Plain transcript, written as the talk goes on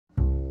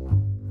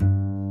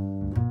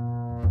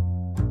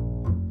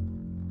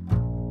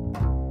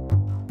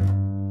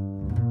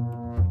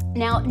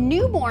Now,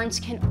 newborns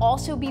can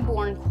also be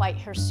born quite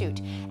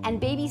hirsute,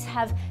 and babies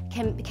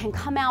can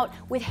come out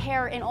with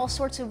hair in all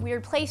sorts of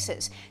weird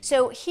places.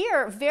 So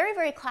here, very,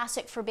 very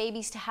classic for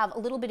babies to have a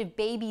little bit of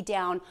baby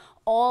down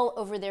all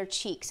over their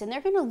cheeks, and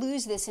they're going to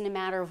lose this in a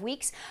matter of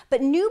weeks.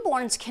 But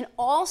newborns can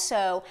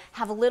also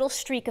have a little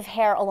streak of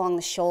hair along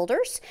the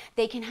shoulders.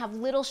 They can have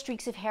little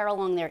streaks of hair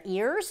along their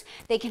ears.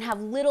 They can have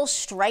little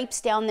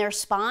stripes down their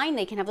spine.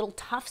 They can have little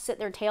tufts at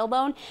their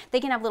tailbone. They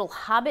can have little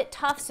hobbit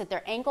tufts at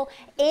their ankle.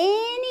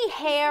 Any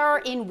hair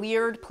in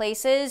weird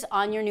places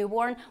on your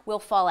newborn will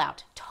fall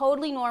out.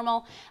 Totally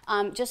normal.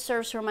 Just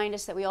serves to remind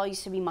us that we all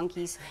used to be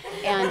monkeys,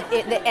 and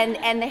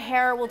the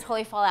hair will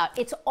totally fall out.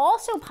 It's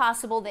also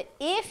possible that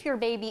if your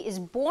baby is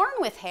born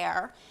with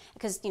hair,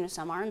 because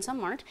some are and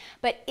some aren't,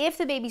 but if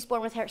the baby's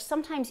born with hair,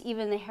 sometimes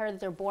even the hair that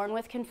they're born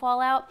with can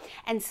fall out.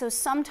 And so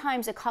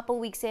sometimes a couple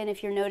weeks in,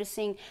 if you're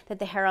noticing that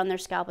the hair on their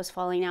scalp is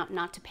falling out,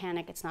 not to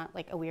panic. It's not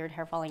like a weird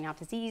hair falling out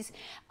disease.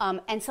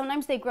 And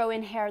sometimes they grow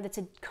in hair that's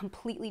a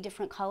completely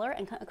different color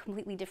and a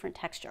completely different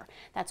texture.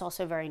 That's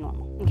also very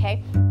normal,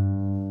 okay?